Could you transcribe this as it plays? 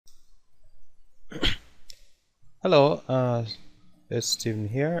Hello, it's Steven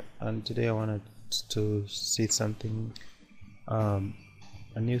here, and today I wanted to see something, um,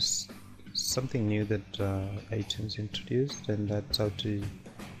 something new that iTunes introduced, and that's how to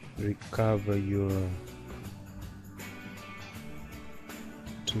recover your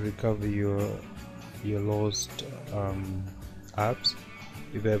lost apps.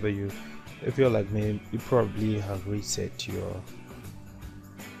 If you're like me, you probably have reset your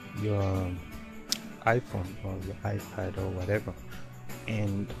iPhone or your iPad or whatever,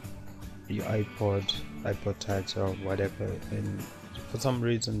 and your iPod Touch or whatever, and for some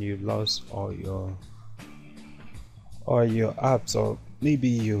reason you lost all your apps, or maybe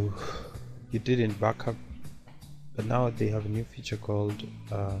you didn't back up. But now they have a new feature called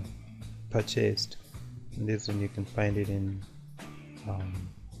purchased, and this one you can find it in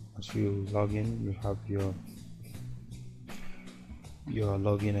as you log in, you have your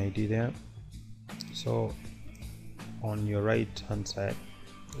login ID there. So on your right hand side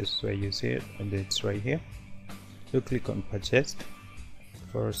is where you see it, and it's right here. You click on purchased.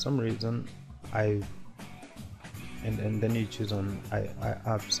 For some reason and then you choose on I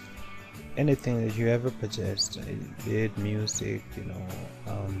apps. Anything that you ever purchased, be it music,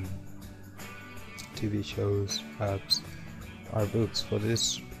 TV shows, apps, or books. For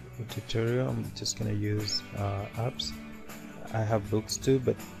this tutorial I'm just gonna use apps. I have books too,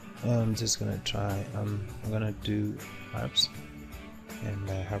 but I'm just gonna try. I'm gonna do apps, and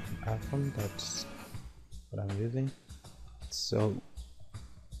I have an iPhone. That's what I'm using. So,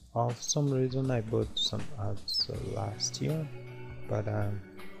 for some reason, I bought some apps last year, but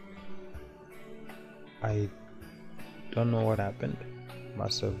I don't know what happened.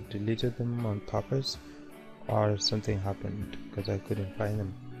 Must have deleted them on purpose, or something happened because I couldn't find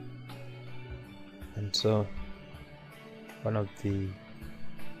them. And so, one of the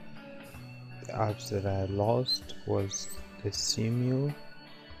apps that I lost was the Simu.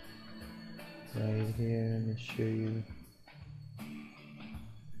 Right here, let me show you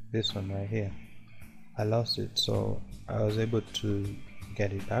this one right here. I lost it, so I was able to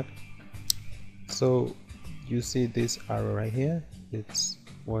get it back. So you see this arrow right here, it's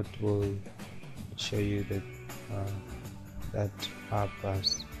what will show you that that app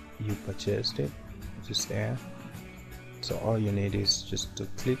as you purchased it, which is there. So all you need is just to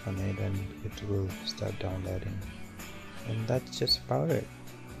click on it and it will start downloading, and that's just about it.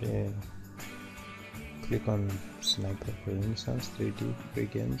 Yeah. Click on Sniper, for instance, 3D free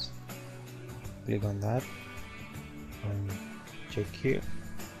games. Click on that and check here,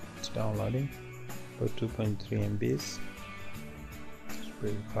 it's downloading for 2.3 MBs. It's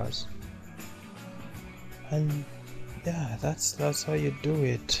pretty fast, and yeah, that's how you do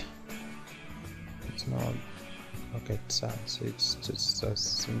it. It's not rocket science, it's just as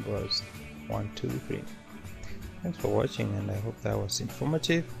simple as 1, 2, 3. Thanks for watching, and I hope that was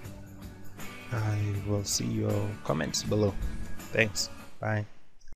informative. I will see your comments below. Thanks. Bye.